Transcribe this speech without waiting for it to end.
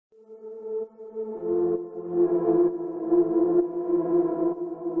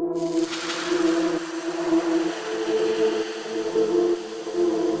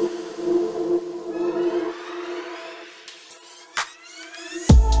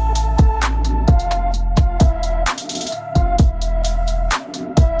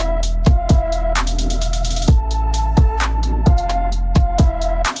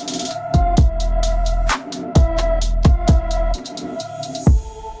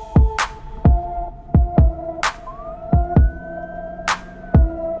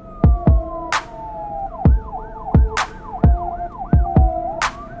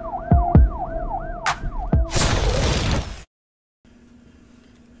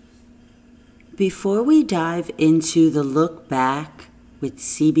Before we dive into the look back with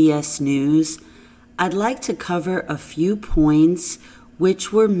CBS News, I'd like to cover a few points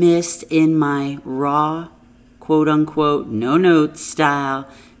which were missed in my raw, quote-unquote, no-notes style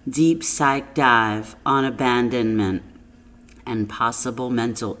deep psych dive on abandonment and possible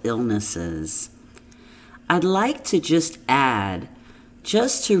mental illnesses. I'd like to just add,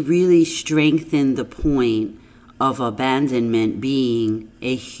 just to really strengthen the point of abandonment being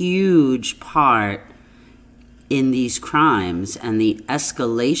a huge part in these crimes and the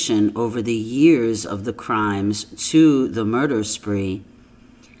escalation over the years of the crimes to the murder spree,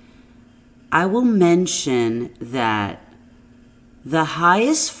 I will mention that the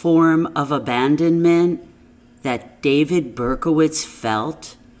highest form of abandonment that David Berkowitz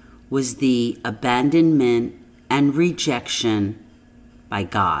felt was the abandonment and rejection by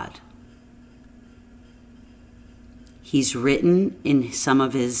God. He's written in some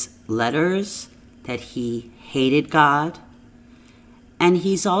of his letters that he hated God, and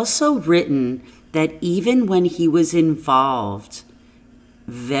he's also written that even when he was involved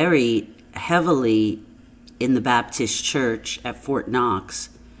very heavily in the Baptist church at Fort Knox,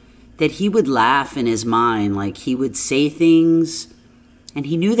 that he would laugh in his mind, like he would say things and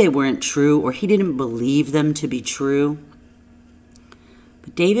he knew they weren't true or he didn't believe them to be true.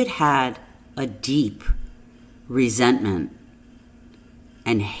 But David had a deep resentment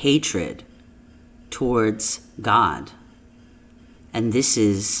and hatred towards God. And this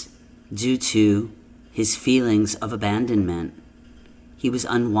is due to his feelings of abandonment. He was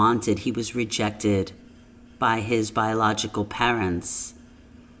unwanted. He was rejected by his biological parents.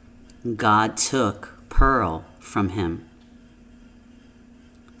 God took Pearl from him.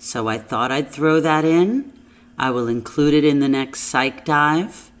 So I thought I'd throw that in. I will include it in the next psych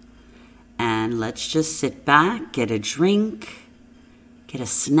dive. And let's just sit back, get a drink, get a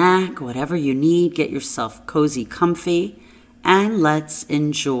snack, whatever you need, get yourself cozy, comfy, and let's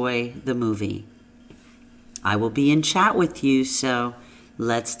enjoy the movie. I will be in chat with you, so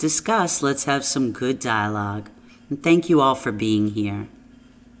let's discuss. Let's have some good dialogue. And thank you all for being here.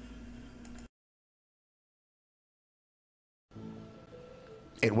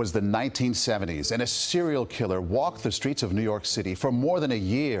 It was the 1970s, and a serial killer walked the streets of New York City for more than a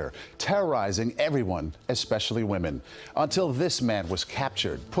year, terrorizing everyone, especially women, until this man was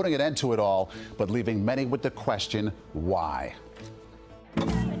captured, putting an end to it all, but leaving many with the question, why?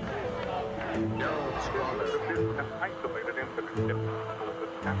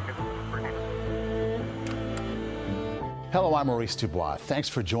 Hello, I'm Maurice Dubois. Thanks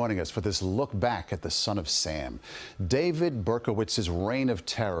for joining us for this look back at the son of Sam. David Berkowitz's reign of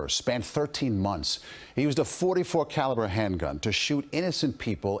terror spanned 13 months. He used a .44 caliber handgun to shoot innocent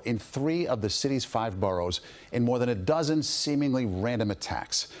people in 3 of the city's 5 boroughs in more than a dozen seemingly random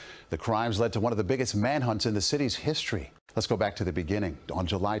attacks. The crimes led to one of the biggest manhunts in the city's history. Let's go back to the beginning. On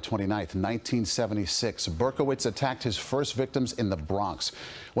July 29, 1976, Berkowitz attacked his first victims in the Bronx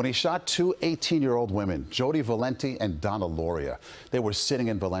when he shot 2 18-year-old women, Jody Valenti and Donna Loria. They were sitting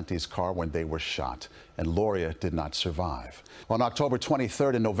in Valenti's car when they were shot, and Loria did not survive. On October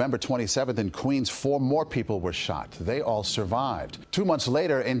 23rd and November 27th in Queens, 4 more people were shot. They all survived. 2 months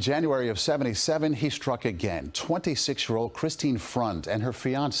later, in January of '77, he struck again. 26-year-old Christine Front and her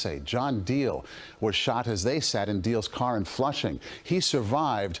fiancé, John Deal, were shot as they sat in Deal's car in Flushing. He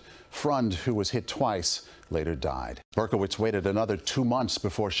survived. Front, who was hit twice, later died. Berkowitz waited another 2 months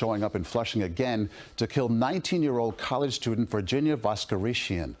before showing up in Flushing again to kill 19-year-old college student Virginia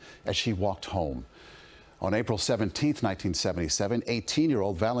Voskarishian as she walked home. On April 17, 1977,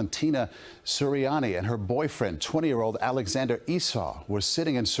 18-year-old Valentina Suriani and her boyfriend, 20-year-old Alexander Esau, were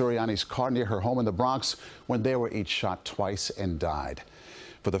sitting in Suriani's car near her home in the Bronx when they were each shot twice and died.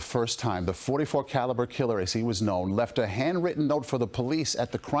 For the first time, the .44 caliber killer, as he was known, left a handwritten note for the police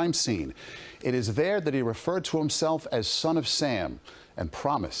at the crime scene. It is there that he referred to himself as Son of Sam and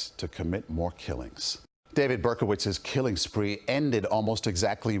promised to commit more killings. David Berkowitz's killing spree ended almost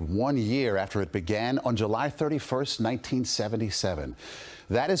exactly 1 year after it began on July 31st, 1977.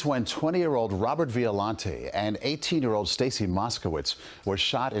 That is when 20-year-old Robert Violante and 18-year-old Stacy Moskowitz were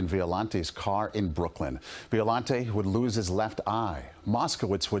shot in Violante's car in Brooklyn. Violante would lose his left eye.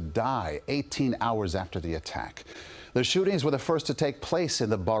 Moskowitz would die 18 hours after the attack. The shootings were the first to take place in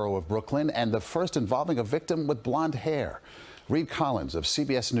the borough of Brooklyn and the first involving a victim with blonde hair. Reed Collins of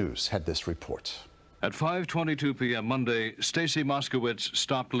CBS News had this report. At 5:22 p.m. Monday, Stacy Moskowitz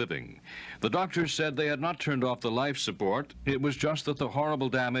stopped living. The doctors said they had not turned off the life support. It was just that the horrible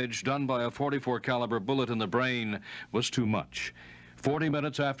damage done by a .44 caliber bullet in the brain was too much. 40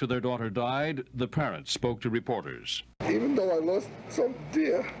 minutes after their daughter died, the parents spoke to reporters. Even though I lost so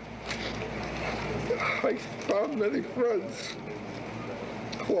dear, I found many friends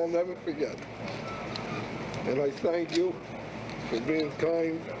who I'll never forget. And I thank you for being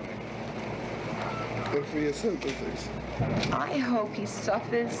kind and for your sympathies. I hope he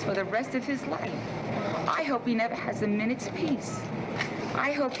suffers for the rest of his life. I hope he never has a minute's peace.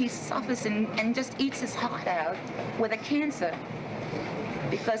 I hope he suffers and just eats his heart out with a cancer.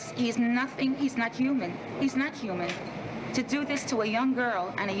 Because he's nothing, he's not human. He's not human. To do this to a young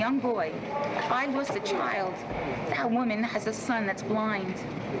girl and a young boy. If I lost a child, that woman has a son that's blind.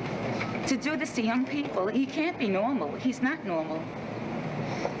 To do this to young people, he can't be normal. He's not normal.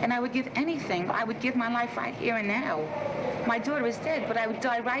 And I would give anything. I would give my life right here and now. My daughter is dead, but I would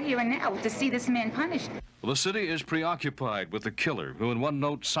die right here and now to see this man punished. Well, the city is preoccupied with the killer, who in one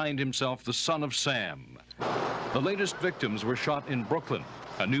note signed himself the Son of Sam. The latest victims were shot in Brooklyn,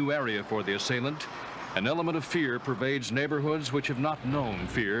 a new area for the assailant. An element of fear pervades neighborhoods which have not known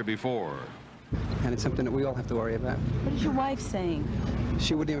fear before. And it's something that we all have to worry about. What is your wife saying?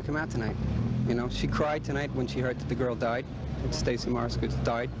 She wouldn't even come out tonight. You know, she cried tonight when she heard that the girl died, that Stacy Moskowitz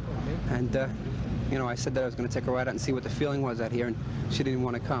died. And, you know, I said that I was going to take her right out and see what the feeling was out here, and she didn't even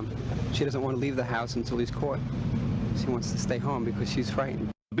want to come. She doesn't want to leave the house until he's caught. She wants to stay home because she's frightened.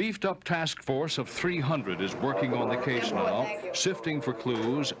 A beefed-up task force of 300 is working on the case now, sifting for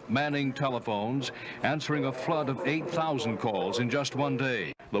clues, manning telephones, answering a flood of 8,000 calls in just one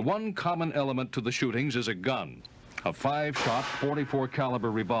day. The one common element to the shootings is a gun. A 5-shot, .44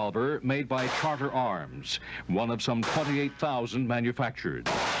 caliber revolver made by Charter Arms, one of some 28,000 manufactured.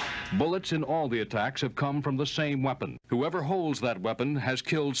 Bullets in all the attacks have come from the same weapon. Whoever holds that weapon has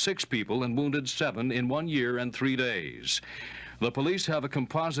killed 6 people and wounded 7 in 1 year and 3 days. The police have a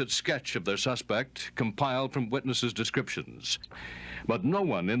composite sketch of their suspect compiled from witnesses' descriptions. But no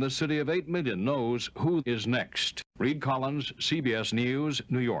one in the city of 8 million knows who is next. Reed Collins, CBS News,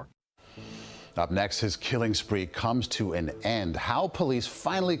 New York. Up next, his killing spree comes to an end. How police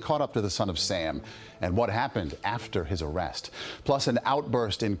finally caught up to the Son of Sam and what happened after his arrest. Plus, an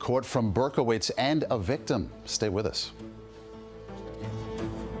outburst in court from Berkowitz and a victim. Stay with us.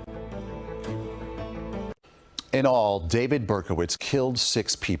 In all, David Berkowitz killed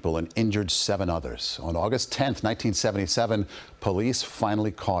 6 people and injured 7 others. On August 10th, 1977, police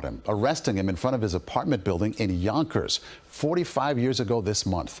finally caught him, arresting him in front of his apartment building in Yonkers 45 years ago this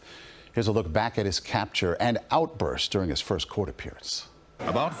month. Here's a look back at his capture and outburst during his first court appearance.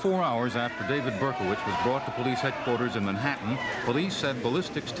 About 4 hours after David Berkowitz was brought to police headquarters in Manhattan, police said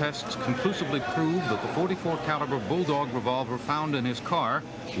ballistics tests conclusively proved that the .44 caliber Bulldog revolver found in his car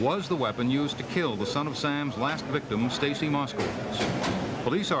was the weapon used to kill the Son of Sam's last victim, Stacy Moskowitz.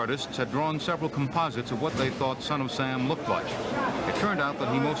 Police artists had drawn several composites of what they thought Son of Sam looked like. It turned out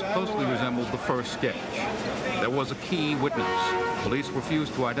that he most closely resembled the first sketch. There was a key witness. Police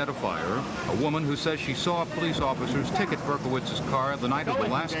refused to identify her, a woman who says she saw police officers ticket Berkowitz's car the night of the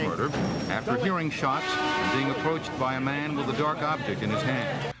last murder after hearing shots and being approached by a man with a dark object in his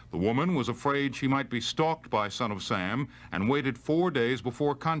hand. The woman was afraid she might be stalked by Son of Sam and waited 4 days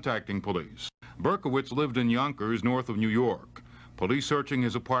before contacting police. Berkowitz lived in Yonkers, north of New York. Police searching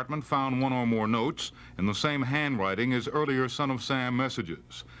his apartment found 1 or more notes in the same handwriting as earlier Son of Sam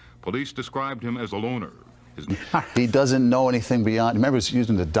messages. Police described him as a loner. He doesn't know anything beyond. Remember, he was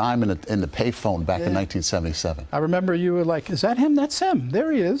using the dime in the payphone back in 1977. I remember you were like, "Is that him? That's him.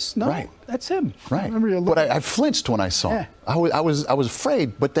 There he is. No, right. That's him." Right. I remember you but I flinched when I saw him. I was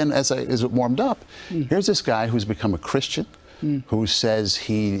afraid. But then, as it warmed up, here's this guy who's become a Christian, who says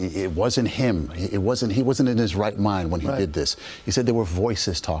it wasn't him. He wasn't in his right mind when he did this. He said there were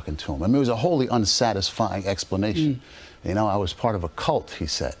voices talking to him. I mean, it was a wholly unsatisfying explanation. You know, I was part of a cult, he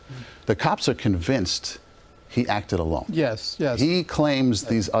said. The cops are convinced he acted alone. Yes, yes. He claims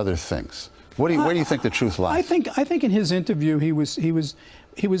these other things. Where do you think the truth lies? I think in his interview he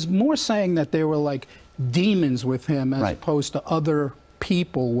was more saying that there were like demons with him as opposed to other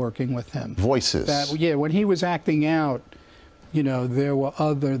people working with him. Voices. Yeah, when he was acting out, you know, there were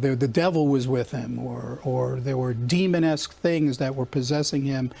the devil was with him, or there were demon-esque things that were possessing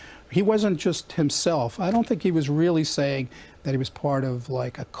him. He wasn't just himself. I don't think he was really saying that he was part of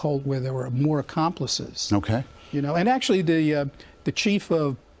like a cult where there were more accomplices. Okay. You know, and actually the chief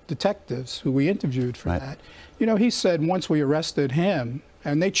of detectives who we interviewed for that, you know, he said once we arrested him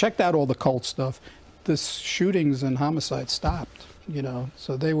and they checked out all the cult stuff, the shootings and homicides stopped. You know,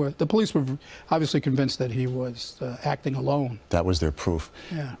 so the police were obviously convinced that he was acting alone. That was their proof.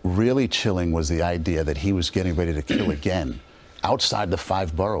 Yeah. Really chilling was the idea that he was getting ready to kill again outside the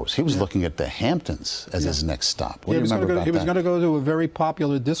 5 boroughs. He was looking at the Hamptons as his next stop. What do you remember about that? He was going to go to a very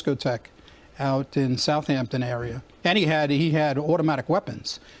popular discotheque out in Southampton area. And he had automatic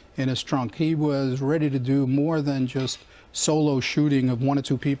weapons in his trunk. He was ready to do more than just solo shooting of 1 or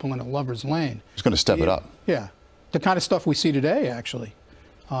 2 people in a lover's lane. He's going to step it up. Yeah, the kind of stuff we see today, actually,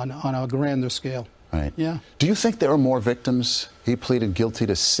 on a grander scale. Right. Yeah. Do you think there were more victims? He pleaded guilty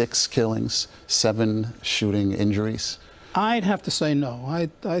to 6 killings, 7 shooting injuries. I'd have to say no.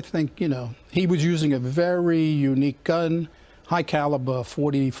 I think, you know, he was using a very unique gun, high caliber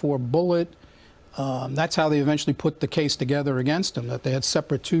 44 bullet. That's how they eventually put the case together against him, that they had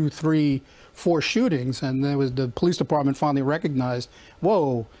separate 2, 3, 4 shootings, and there was the police department finally recognized,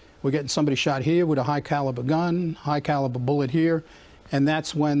 whoa, we're getting somebody shot here with a high caliber gun, high caliber bullet here. And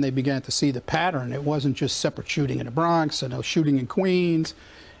that's when they began to see the pattern. It wasn't just separate shooting in the Bronx and a shooting in Queens.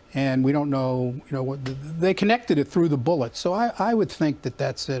 And we don't know, you know, what they connected it through the bullets. So I would think that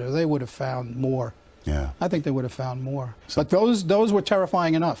that's it, or they would have found more. Yeah. I think they would have found more. But those were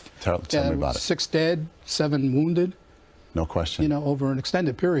terrifying enough. Tell me about it. 6 dead, 7 wounded. No question. You know, over an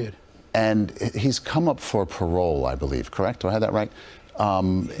extended period. And he's come up for parole, I believe, correct? Do I have that right?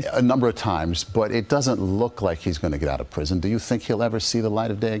 A number of times, but it doesn't look like he's going to get out of prison. Do you think he'll ever see the light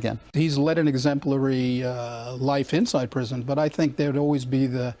of day again? He's led an exemplary life inside prison, but I think there would always be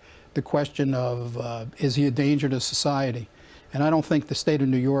the question of is he a danger to society? And I don't think the state of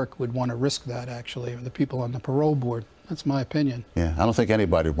New York would want to risk that, actually, or the people on the parole board. That's my opinion. Yeah, I don't think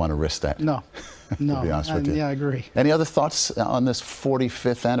anybody would want to risk that. No, no. To be honest with you. Yeah, I agree. Any other thoughts on this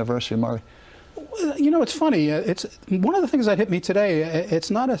 45th anniversary, Murray? You know, it's funny. It's one of the things that hit me today.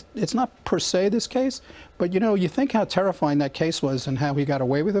 It's not per se this case, but you know, you think how terrifying that case was and how he got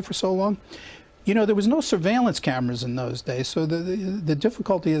away with it for so long. You know, there was no surveillance cameras in those days, so the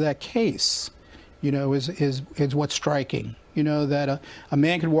difficulty of that case, you know, is what's striking. You know, that a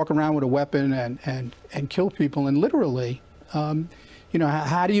man could walk around with a weapon and kill people, and literally, you know,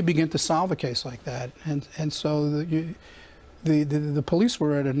 how do you begin to solve a case like that? And so the police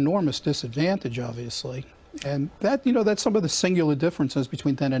were at an enormous disadvantage, obviously. And that, you know, that's some of the singular differences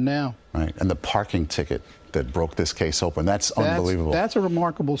between then and now. Right, and the parking ticket that broke this case open, that's unbelievable. That's a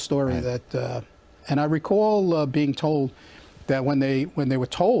remarkable story. Right. That, and I recall being told that when they were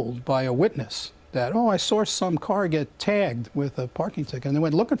told by a witness that, oh, I saw some car get tagged with a parking ticket, and they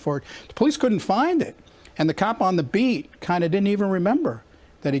went looking for it. The police couldn't find it. And the cop on the beat kind of didn't even remember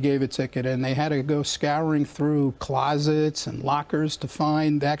that he gave a ticket, and they had to go scouring through closets and lockers to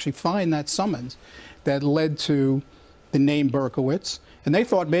actually find that summons that led to the name Berkowitz. And they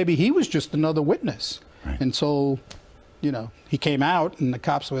thought maybe he was just another witness. Right. Until, you know, he came out and the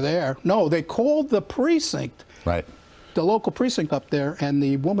cops were there. No, they called the precinct, right, the local precinct up there, and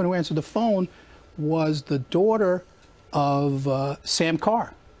the woman who answered the phone was the daughter of Sam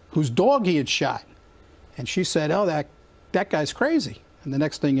Carr, whose dog he had shot. And she said, oh, that guy's crazy. And the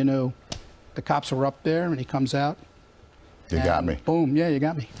next thing you know, the cops were up there, and he comes out. You got me. Boom, yeah, you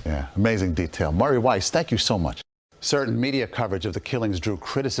got me. Yeah, amazing detail. Murray Weiss, thank you so much. Certain media coverage of the killings drew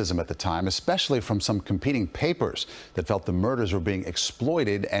criticism at the time, especially from some competing papers that felt the murders were being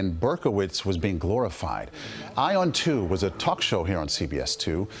exploited and Berkowitz was being glorified. Eye on 2 was a talk show here on CBS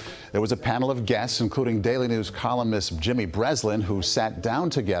 2. There was a panel of guests, including Daily News columnist Jimmy Breslin, who sat down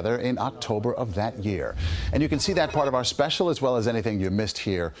together in October of that year. And you can see that part of our special, as well as anything you missed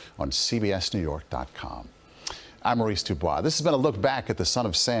here on CBSNewYork.com. I'm Maurice Dubois. This has been a look back at the Son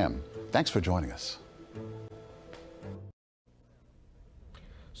of Sam. Thanks for joining us.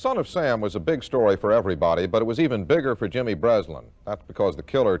 Son of Sam was a big story for everybody, but it was even bigger for Jimmy Breslin. That's because the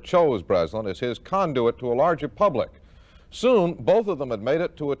killer chose Breslin as his conduit to a larger public. Soon, both of them had made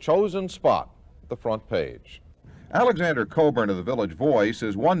it to a chosen spot, the front page. Alexander Coburn of the Village Voice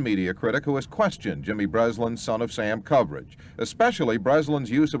is one media critic who has questioned Jimmy Breslin's Son of Sam coverage, especially Breslin's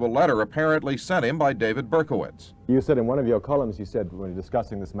use of a letter apparently sent him by David Berkowitz. You said in one of your columns, you said when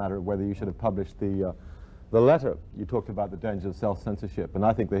discussing this matter, whether you should have published the letter, you talked about the danger of self-censorship, and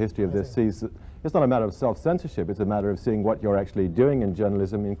I think the history of this sees that it's not a matter of self-censorship, it's a matter of seeing what you're actually doing in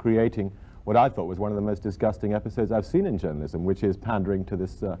journalism in creating what I thought was one of the most disgusting episodes I've seen in journalism, which is pandering to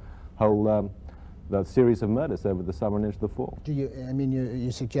this whole the series of murders over the summer and into the fall. Do you, I mean,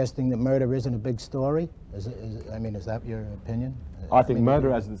 you're suggesting that murder isn't a big story? Is that your opinion? I think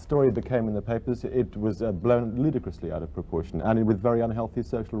murder, as the story became in the papers, it was blown ludicrously out of proportion, and with very unhealthy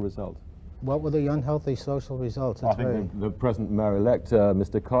social results. What were the unhealthy social results? I think the present mayor-elect,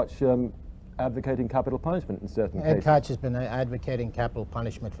 Mr. Koch, advocating capital punishment in certain cases. Ed Koch has been advocating capital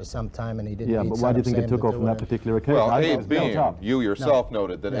punishment for some time, and he didn't. Yeah, but why do you think it took off on that particular occasion? Well, Abe Beam, you yourself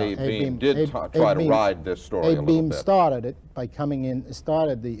noted that Abe Beam did try to ride this story a little bit. Abe Beam started it by coming in,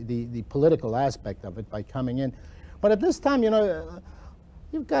 started the political aspect of it by coming in. But at this time, you know,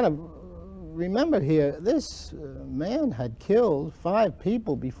 you've got to remember here, this man had killed 5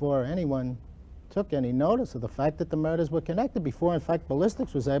 people before anyone took any notice of the fact that the murders were connected, before, in fact,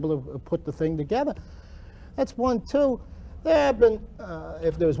 ballistics was able to put the thing together. That's one. Two, there have been,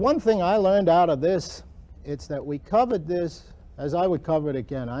 if there's one thing I learned out of this, it's that we covered this as I would cover it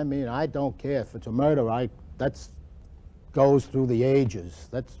again. I mean, I don't care if it's a murder. That goes through the ages.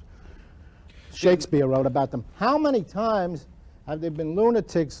 That's Shakespeare wrote about them. How many times have there been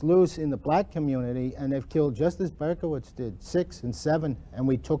lunatics loose in the black community and they've killed just as Berkowitz did, 6 and 7, and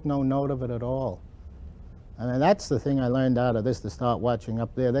we took no note of it at all? I mean, that's the thing I learned out of this, to start watching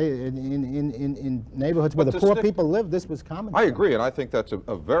up there. In neighborhoods where the poor people live, this was common. I agree, and I think that's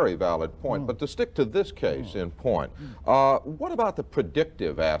a very valid point. But to stick to this case in point, what about the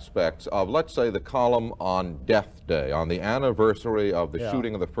predictive aspects of, let's say, the column on Death Day, on the anniversary of the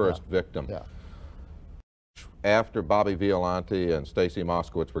shooting of the first victim? After Bobby Violante and Stacy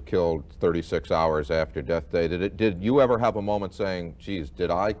Moskowitz were killed 36 hours after Death Day, did you ever have a moment saying, geez, did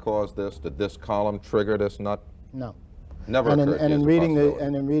I cause this? Did this column trigger this nut? No. Never and occurred to you as a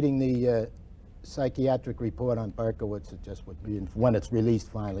possibility. in reading the psychiatric report on Berkowitz, it just would when it's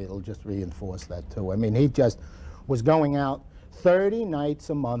released finally, it'll just reinforce that too. I mean, he just was going out 30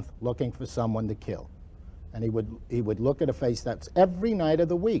 nights a month looking for someone to kill. And he would look at a face that's every night of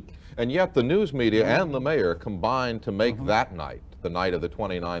the week. And yet the news media and the mayor combined to make that night, the night of the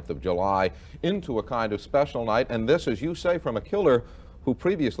 29th of July, into a kind of special night. And this, as you say, from a killer who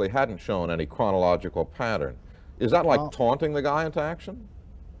previously hadn't shown any chronological pattern. Is that like taunting the guy into action?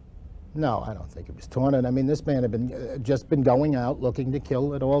 No, I don't think it was taunting. I mean, this man had just been going out looking to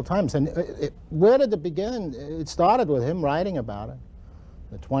kill at all times. And where did it begin? It started with him writing about it,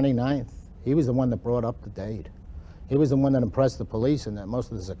 the 29th. He was the one that brought up the date. He was the one that impressed the police, and that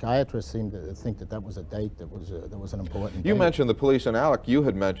most of the psychiatrists seemed to think that that was a date that was an important You date. mentioned the police, and Alec, you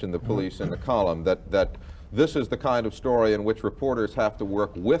had mentioned the police in the column, that this is the kind of story in which reporters have to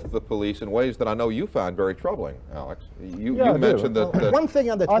work with the police in ways that I know you found very troubling, Alex. You mentioned that... One thing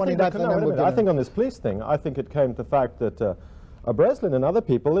on the 29th... I think on this police thing, I think it came to the fact that Breslin and other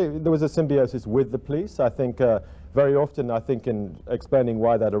people, there was a symbiosis with the police. I think very often, I think, in explaining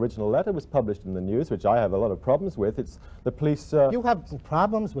why that original letter was published in the news, which I have a lot of problems with, it's the police... You have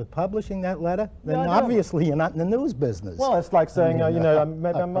problems with publishing that letter? Then obviously you're not in the news business. Well, it's like saying, you know,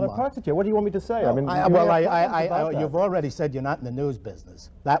 maybe I'm not a prostitute. What do you want me to say? I mean, you've already said you're not in the news business.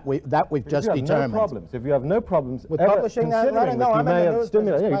 That we've just determined. If you have no problems with publishing that letter, no, I'm in the news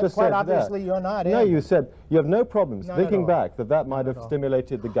business. You just quite said obviously you're not in. No, you said you have no problems thinking back that might have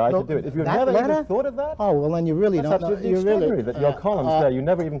stimulated the guy to do it. If you've never even thought of that? Oh, well, then you really don't know. You're really that your columns there, you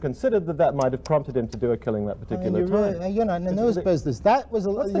never even considered that might have prompted him to do a killing that particular time. You're not in the news business. That was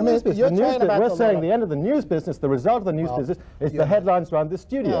we're saying the end of the news business, the result of the news business is the headlines around this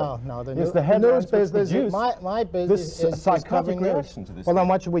studio. No, the news business, my business is psychotic reaction to this. Well, then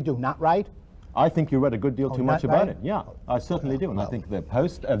what should we do? Not write? I think you read a good deal too much about it. Yeah, I certainly do. And I think the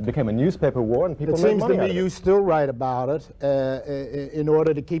Post became a newspaper war and people made money out of it. It seems to me you still write about it in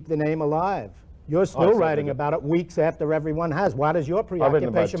order to keep the name alive. You're still writing about it weeks after everyone has. What is your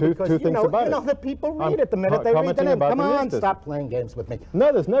preoccupation? Because you know that people read it the minute they read the name. Come on, stop playing games with me.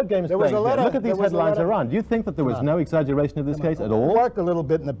 No, there's no games playing. Look at these headlines around. Do you think that there was no exaggeration of this case at all? Work a little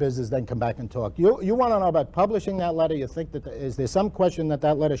bit in the business, then come back and talk. You want to know about publishing that letter? You think that is there some question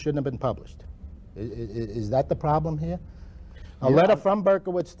that letter shouldn't have been published? Is that the problem here? A letter from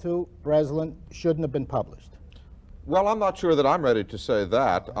Berkowitz to Breslin shouldn't have been published. Well, I'm not sure that I'm ready to say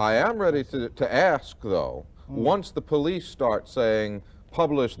that. I am ready to ask, though, once the police start saying,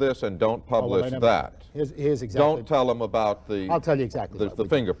 publish this and don't publish that. Here's exactly. Don't tell them about the... I'll tell you exactly. The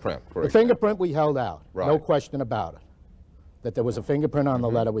fingerprint, for example. The fingerprint we held out. Right. No question about it. That there was a fingerprint on the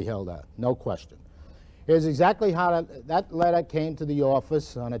letter we held out. No question. Here's exactly how that letter came to the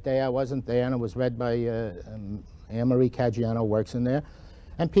office on a day I wasn't there, and it was read by Anne-Marie Caggiano, works in there,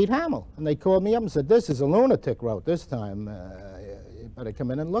 and Pete Hamill. And they called me up and said, this is a lunatic wrote this time. You better come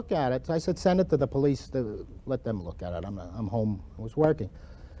in and look at it. So I said, send it to the police to let them look at it. I'm home. I was working.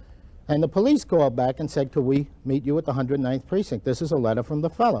 And the police called back and said, could we meet you at the 109th precinct? This is a letter from the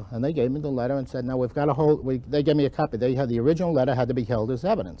fellow. And they gave me the letter and said, no, we've got to hold, they gave me a copy. They had the original letter had to be held as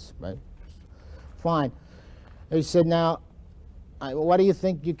evidence, right? Fine. They said, now, what do you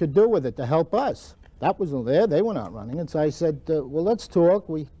think you could do with it to help us? That wasn't there. They were not running. And so I said, well, let's talk.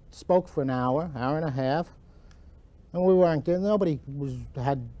 We spoke for an hour and a half. And we weren't getting, nobody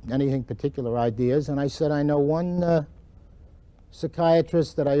had anything particular ideas. And I said, I know one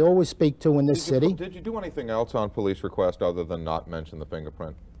psychiatrist that I always speak to in this city. Did you do anything else on police request other than not mention the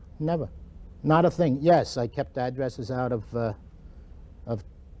fingerprint? Never. Not a thing. Yes, I kept addresses out of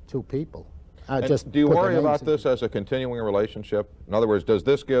 2 people. Just do you put their worry names about in. this as a continuing relationship? In other words, does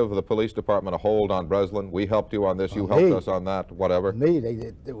this give the police department a hold on Breslin? We helped you on this, you helped us on that, whatever?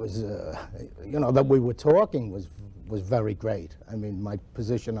 It was, you know, that we were talking was very great. I mean, my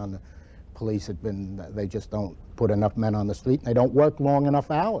position on the police had been, they just don't put enough men on the street, and they don't work long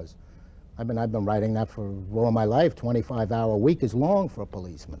enough hours. I've been writing that for all my life. 25-hour week is long for a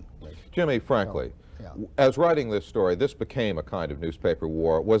policeman. Jimmy, frankly, as writing this story, this became a kind of newspaper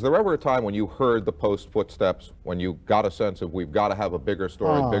war. Was there ever a time when you heard the Post footsteps, when you got a sense of we've got to have a bigger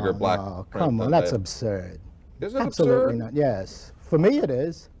story, bigger black print? Come on, that's absurd. Is it Absolutely absurd? not. Yes. For me, it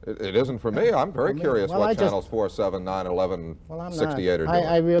is. It isn't for me. I'm very curious what channels 4, 7, 9, 11, 68 are doing.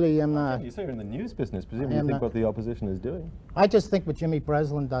 I really am not. You say you're in the news business. Presumably you think what the opposition is doing. I just think what Jimmy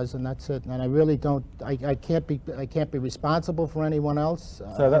Breslin does, and that's it. And I really don't. I can't be responsible for anyone else.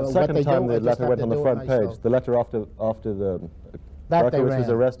 So that second time the letter went on the front page, the letter after the Berkowitz was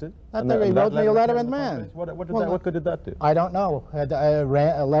arrested? That they wrote me a letter and ran. What good did that do? I don't know.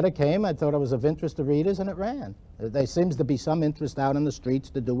 A letter came. I thought it was of interest to readers, and it ran. There seems to be some interest out in the streets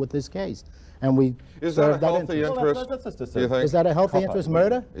to do with this case, and we is that a healthy interest? Do you think? Is that a healthy interest?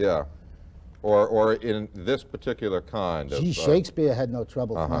 Murder? Yeah. Or in this particular kind of. Gee, Shakespeare had no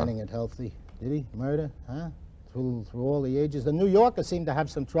trouble finding it healthy, did he? Murder, huh? Through all the ages. The New Yorkers seemed to have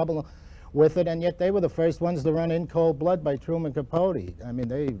some trouble with it, and yet they were the first ones to run In Cold Blood by Truman Capote. I mean,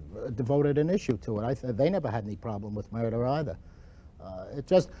 they devoted an issue to it. They never had any problem with murder either. It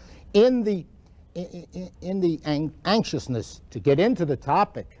just, in the anxiousness to get into the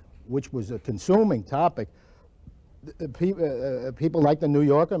topic, which was a consuming topic, people like the New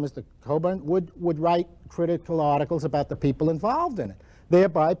Yorker, Mr. Coburn, would write critical articles about the people involved in it,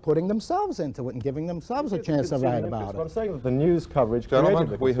 thereby putting themselves into it and giving themselves a chance to write about it. I'm saying that the news coverage.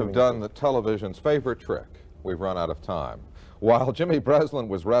 Gentlemen, we have done the television's favorite trick. We've run out of time. While Jimmy Breslin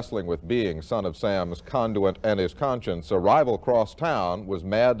was wrestling with being Son of Sam's conduit and his conscience, a rival cross town was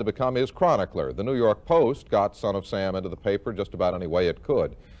mad to become his chronicler. The New York Post got Son of Sam into the paper just about any way it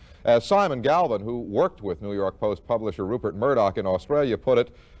could. As Simon Galvin, who worked with New York Post publisher Rupert Murdoch in Australia, put it,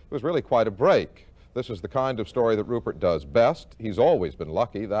 it was really quite a break. This is the kind of story that Rupert does best. He's always been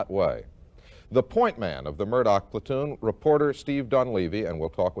lucky that way. The point man of the Murdoch platoon, reporter Steve Dunleavy, and we'll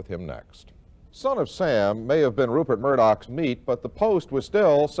talk with him next. Son of Sam may have been Rupert Murdoch's meat, but the Post was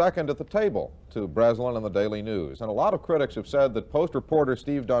still second at the table to Breslin and the Daily News. And a lot of critics have said that Post reporter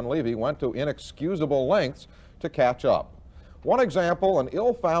Steve Dunleavy went to inexcusable lengths to catch up. One example, an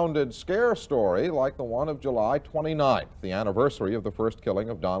ill-founded scare story like the one of July 29th, the anniversary of the first killing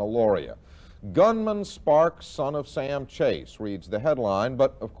of Donna Lauria. Gunman sparks Son of Sam chase, reads the headline,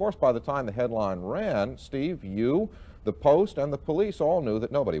 but of course by the time the headline ran, Steve, you, the Post, and the police all knew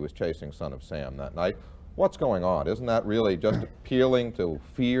that nobody was chasing Son of Sam that night. What's going on? Isn't that really just appealing to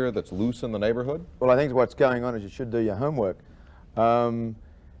fear that's loose in the neighborhood? Well, I think what's going on is you should do your homework.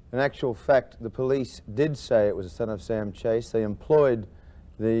 In actual fact, the police did say it was a Son of Sam chase. They employed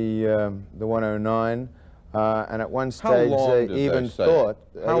the 109, and at one stage they even thought...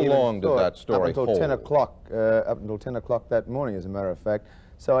 How long did that story hold? Up until 10 o'clock that morning, as a matter of fact.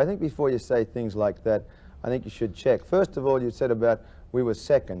 So I think before you say things like that, I think you should check. First of all, you said about we were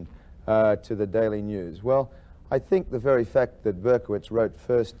second to the Daily News. Well, I think the very fact that Berkowitz wrote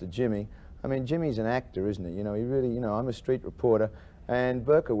first to Jimmy, I mean, Jimmy's an actor, isn't he? You know, he really, you know, I'm a street reporter, and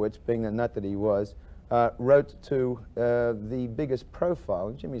Berkowitz, being the nut that he was, wrote to the biggest profile.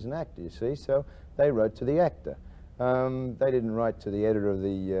 And Jimmy's an actor, you see, so they wrote to the actor. They didn't write to the editor of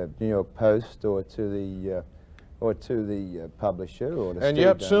the New York Post or to the publisher or to And Steve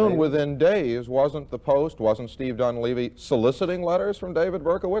yet soon, Dunleavy. within days, wasn't the Post, wasn't Steve Dunleavy soliciting letters from David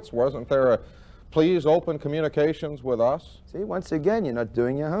Berkowitz? Wasn't there a please open communications with us? See, once again, you're not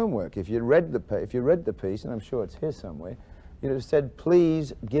doing your homework. If you read the piece, and I'm sure it's here somewhere, you'd have said,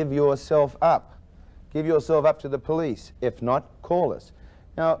 please give yourself up. Give yourself up to the police. If not, call us.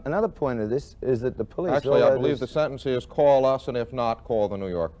 Now, another point of this is that the police... Actually, I believe the sentence is call us, and if not, call the New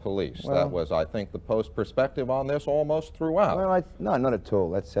York police. Well, that was, I think, the Post perspective on this almost throughout. Well, no, not at all.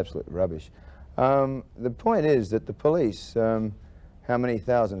 That's absolute rubbish. The point is that the police, how many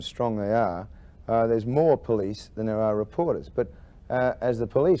thousand strong they are, there's more police than there are reporters. But as the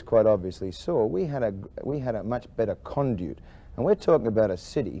police quite obviously saw, we had a much better conduit. And we're talking about a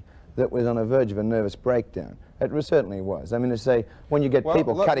city that was on the verge of a nervous breakdown. It certainly was. I mean, to say, when you get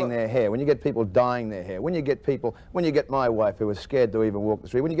people cutting their hair, when you get people dyeing their hair, when you get my wife who was scared to even walk the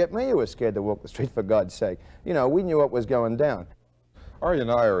street, when you get me who was scared to walk the street, for God's sake, you know, we knew what was going down. Arya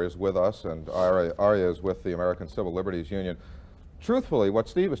Nair is with us, and Arya is with the American Civil Liberties Union. Truthfully, what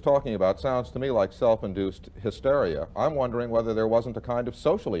Steve is talking about sounds to me like self-induced hysteria. I'm wondering whether there wasn't a kind of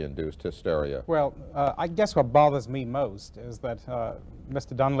socially induced hysteria. Well, I guess what bothers me most is that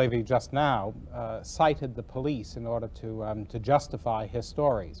Mr. Dunleavy just now cited the police in order to justify his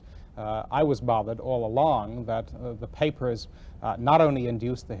stories. I was bothered all along that the papers not only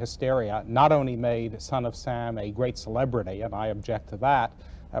induced the hysteria, not only made Son of Sam a great celebrity, and I object to that,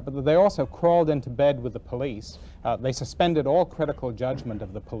 but they also crawled into bed with the police. They suspended all critical judgment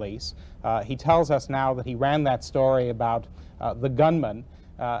of the police. He tells us now that he ran that story about the gunman,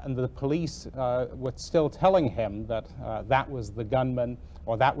 and the police were still telling him that that was the gunman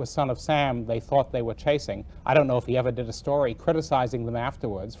or that was Son of Sam they thought they were chasing. I don't know if he ever did a story criticizing them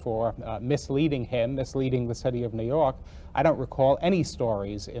afterwards for misleading him, misleading the city of New York. I don't recall any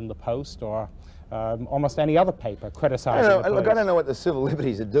stories in the Post or almost any other paper criticizing the police. Look, I don't know what the civil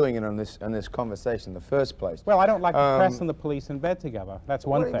liberties are doing in on this conversation in the first place. Well, I don't like the press and the police in bed together. That's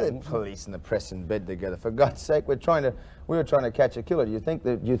one thing. The police and the press in bed together. For God's sake, we were trying to catch a killer. Do you think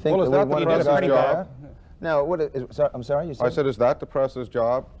that well, that is that we the wanted press's to job? No, what is, I'm sorry, you said? I said, is that the press's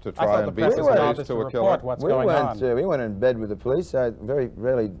job to try and beat the case to a killer? We went in bed with the police. Very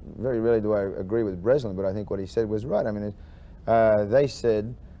rarely do I agree with Breslin, but I think what he said was right. I mean, they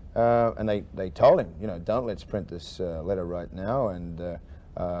said, and they told him, you know, don't let's print this letter right now. And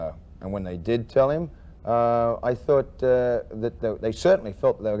when they did tell him, I thought that they certainly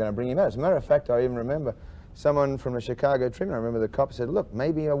felt that they were going to bring him out. As a matter of fact, I even remember someone from the Chicago Tribune, I remember the cop said, look,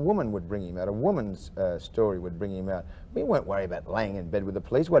 maybe a woman would bring him out, a woman's story would bring him out. We weren't worried about laying in bed with the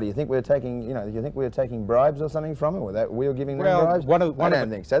police. What, do you think we were taking, do you think we were taking bribes or something from him, or that we were giving them bribes? I don't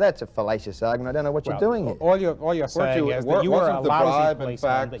think so. That's a fallacious argument. I don't know what you're doing here. All you're saying is that you were a lousy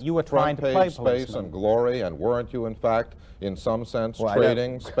policeman, that you were trying to play policeman. Space and glory, and weren't you, in fact, in some sense,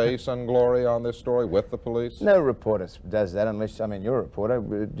 trading space and glory on this story with the police? No reporter does that unless, I mean, you're a reporter.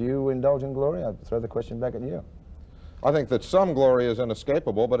 Do you indulge in glory? I'll throw the question back at you. I think that some glory is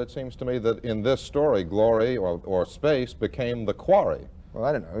inescapable, but it seems to me that in this story, glory or space became the quarry. Well,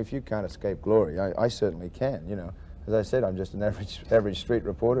 I don't know. If you can't escape glory, I certainly can, you know. As I said, I'm just an average street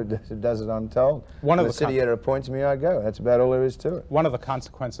reporter who does it untold. The city editor appoints me, I go. That's about all there is to it. One of the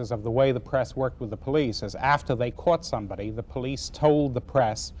consequences of the way the press worked with the police is after they caught somebody, the police told the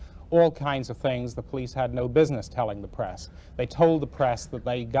press all kinds of things the police had no business telling the press. They told the press that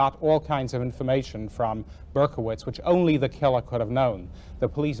they got all kinds of information from Berkowitz, which only the killer could have known. The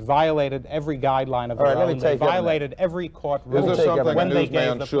police violated every guideline of their own. They violated every court rule. Is this something a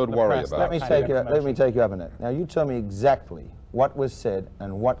newsman should worry about? Let me take you up on that. Now, you tell me exactly what was said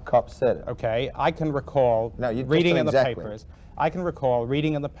and what cop said it. Okay, I can recall reading in the papers. I can recall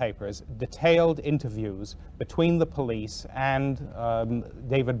reading in the papers detailed interviews between the police and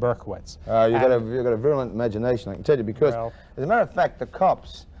David Berkowitz. You've got a virulent imagination, I can tell you, because as a matter of fact, the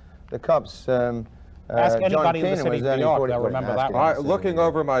cops. Ask anybody in the city of New York, they'll remember that one. Looking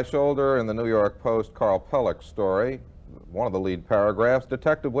over my shoulder in the New York Post Carl Pellick's story, one of the lead paragraphs,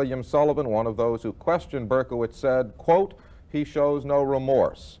 Detective William Sullivan, one of those who questioned Berkowitz, said, quote, he shows no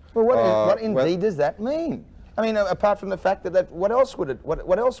remorse. Well, what indeed does that mean? I mean, apart from the fact that what else would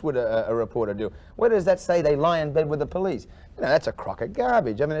a reporter do? Where does that say they lie in bed with the police? You know, that's a crock of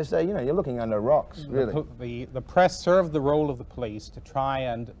garbage. I mean, it's, you know, you're looking under rocks, really. The press served the role of the police to try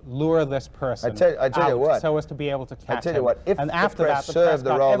and lure this person I tell you what, so as to be able to catch him. I tell you what, if and the after press that, served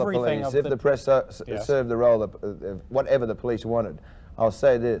the role of the police, if the press served the role of whatever the police wanted, I'll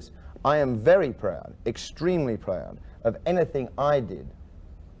say this: I am very proud, extremely proud of anything I did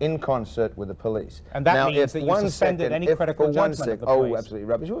in concert with the police. And that means that you suspended any critical judgment of the police. Oh, absolutely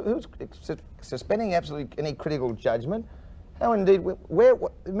rubbish. Who's suspending absolutely any critical judgment? How indeed? The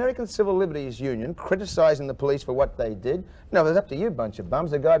American Civil Liberties Union criticizing the police for what they did? No, it's up to you, bunch of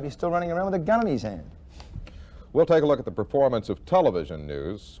bums. The guy would be still running around with a gun in his hand. We'll take a look at the performance of television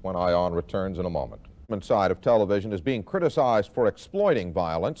news when ION returns in a moment. The side of television is being criticized for exploiting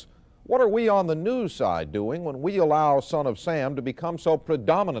violence. What are we on the news side doing when we allow Son of Sam to become so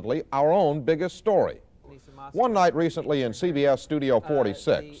predominantly our own biggest story? One night recently in CBS Studio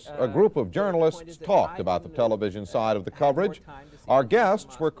 46, a group of journalists talked about the television side of the coverage. Our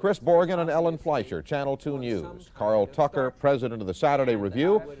guests were Chris Borgen and Ellen Fleischer, Channel 2 News, Carl Tucker, president of the Saturday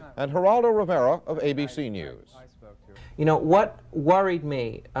Review, and Geraldo Rivera of ABC News. You know, what worried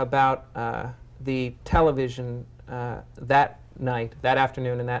me about the television that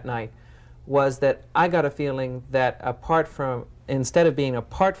afternoon and that night, was that I got a feeling that instead of being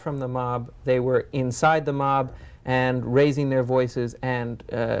apart from the mob, they were inside the mob and raising their voices and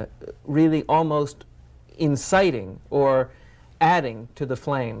really almost inciting or adding to the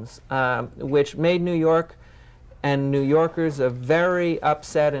flames, which made New York and New Yorkers a very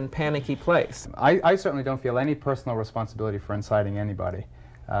upset and panicky place. I certainly don't feel any personal responsibility for inciting anybody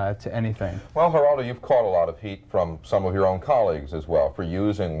to anything. Well, Geraldo, you've caught a lot of heat from some of your own colleagues as well for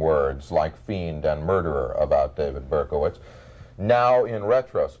using words like fiend and murderer about David Berkowitz. Now, in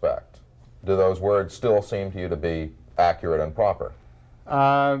retrospect, do those words still seem to you to be accurate and proper?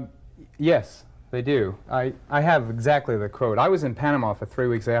 Yes, they do. I have exactly the quote. I was in Panama for 3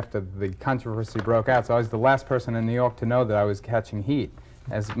 weeks after the controversy broke out, so I was the last person in New York to know that I was catching heat.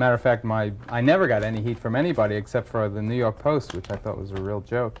 As a matter of fact, I never got any heat from anybody except for the New York Post, which I thought was a real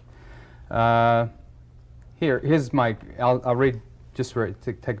joke. Here's my, I'll read just for it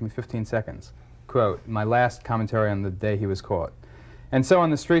to take me 15 seconds. Quote, my last commentary on the day he was caught. And so on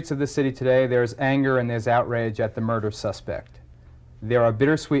the streets of the city today, there's anger and there's outrage at the murder suspect. There are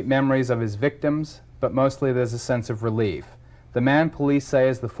bittersweet memories of his victims, but mostly there's a sense of relief. The man police say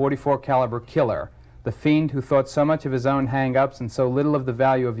is the .44 caliber killer, the fiend who thought so much of his own hang-ups and so little of the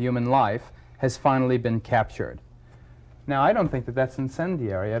value of human life, has finally been captured. Now, I don't think that that's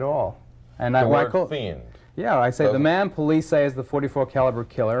incendiary at all. And the word fiend. Yeah, I say the man police say is the .44 caliber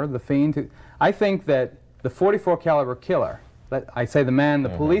killer, the fiend who... I think that the .44 caliber killer, I say the man the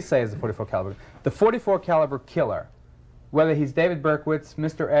police say is the .44 caliber, the .44 caliber killer, whether he's David Berkowitz,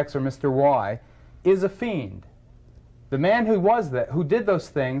 Mr. X, or Mr. Y, is a fiend. The man who did those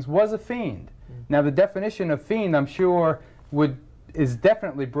things was a fiend. Now, the definition of fiend, I'm sure, is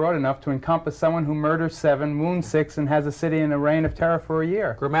definitely broad enough to encompass someone who murders 7, wounds 6, and has a city in a reign of terror for a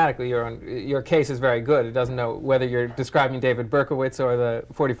year. Grammatically, your case is very good. It doesn't know whether you're describing David Berkowitz or the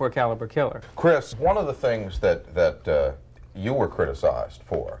 .44 caliber killer. Chris, one of the things that you were criticized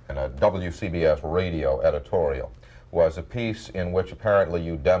for in a WCBS radio editorial was a piece in which apparently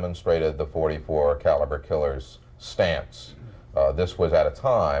you demonstrated the .44 caliber killer's stance. This was at a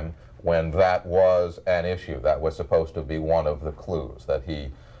time when that was an issue. That was supposed to be one of the clues, that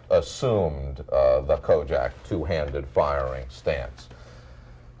he assumed the Kojak two-handed firing stance.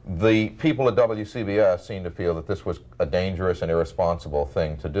 The people at WCBS seem to feel that this was a dangerous and irresponsible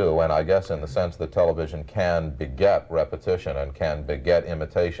thing to do, and I guess in the sense that television can beget repetition and can beget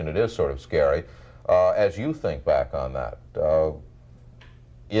imitation, it is sort of scary. As you think back on that,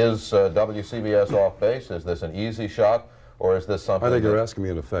 is WCBS off base? Is this an easy shot? Or is this something I think you're asking me,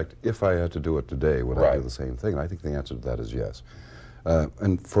 in effect, if I had to do it today, would I do the same thing? And I think the answer to that is yes.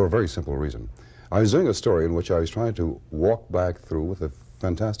 And for a very simple reason. I was doing a story in which I was trying to walk back through with a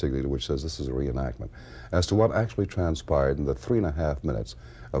fantastic leader which says this is a reenactment, as to what actually transpired in the 3.5 minutes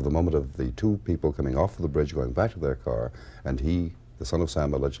of the moment of the 2 people coming off of the bridge, going back to their car, and he, the son of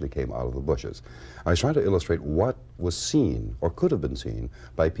Sam, allegedly came out of the bushes. I was trying to illustrate what was seen, or could have been seen,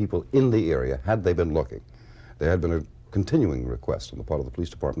 by people in the area had they been looking. There had been a continuing request on the part of the police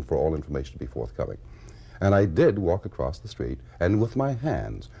department for all information to be forthcoming. And I did walk across the street and with my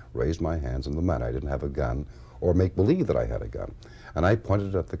hands, raised my hands in the manner. I didn't have a gun or make believe that I had a gun. And I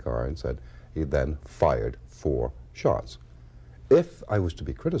pointed at the car and said, he then fired 4 shots. If I was to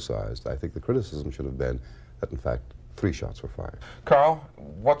be criticized, I think the criticism should have been that in fact 3 shots were fired. Carl,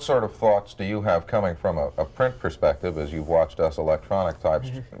 what sort of thoughts do you have coming from a print perspective as you've watched us electronic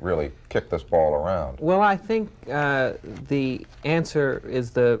types really kick this ball around? Well, I think the answer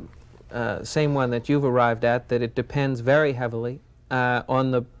is the same one that you've arrived at, that it depends very heavily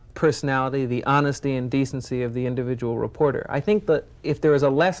on the personality, the honesty and decency of the individual reporter. I think that if there is a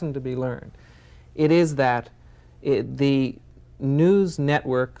lesson to be learned, it is that the news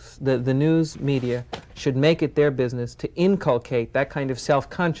networks, the news media, should make it their business to inculcate that kind of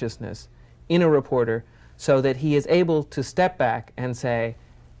self-consciousness in a reporter so that he is able to step back and say,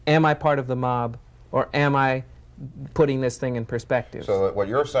 am I part of the mob, or am I putting this thing in perspective? So what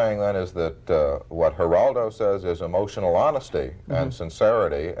you're saying then is that what Geraldo says is emotional honesty and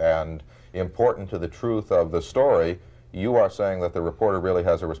sincerity and important to the truth of the story. You are saying that the reporter really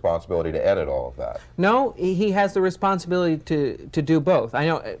has a responsibility to edit all of that. No, he has the responsibility to do both. I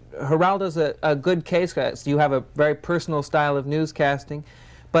know Geraldo's a good case, because you have a very personal style of newscasting,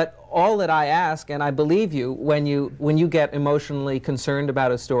 but all that I ask, and I believe you when you get emotionally concerned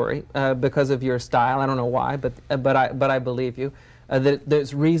about a story because of your style, I don't know why, but I believe you, that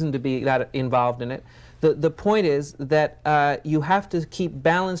there's reason to be that involved in it. The point is that you have to keep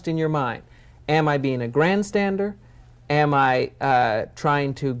balanced in your mind. Am I being a grandstander? Am I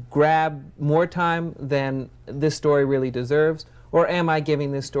trying to grab more time than this story really deserves? Or am I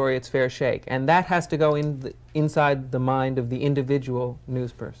giving this story its fair shake? And that has to go inside the mind of the individual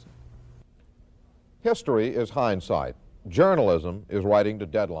news person. History is hindsight. Journalism is writing to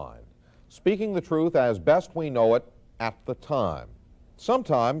deadline. Speaking the truth as best we know it at the time.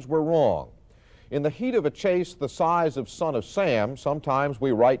 Sometimes we're wrong. In the heat of a chase the size of Son of Sam, sometimes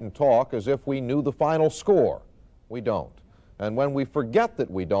we write and talk as if we knew the final score. We don't. And when we forget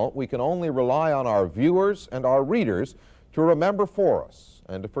that we don't, we can only rely on our viewers and our readers to remember for us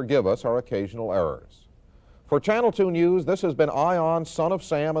and to forgive us our occasional errors. For Channel 2 News, this has been Eye on Son of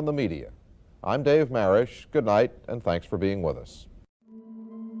Sam and the Media. I'm Dave Marish. Good night, and thanks for being with us.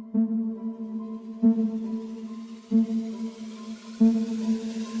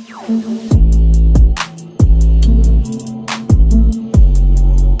 Thank you.